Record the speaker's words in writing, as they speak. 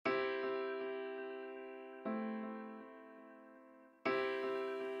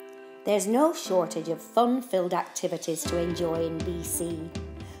There's no shortage of fun-filled activities to enjoy in BC,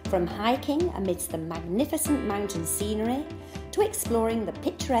 from hiking amidst the magnificent mountain scenery to exploring the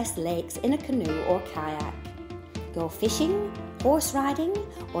picturesque lakes in a canoe or kayak. Go fishing, horse riding,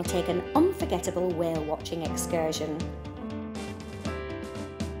 or take an unforgettable whale watching excursion.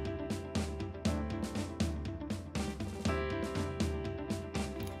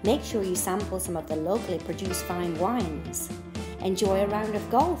 Make sure you sample some of the locally produced fine wines. Enjoy a round of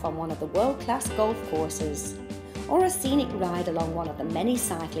golf on one of the world-class golf courses, or a scenic ride along one of the many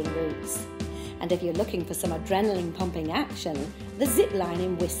cycling routes. And if you're looking for some adrenaline-pumping action, the zip line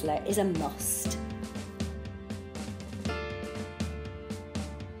in Whistler is a must.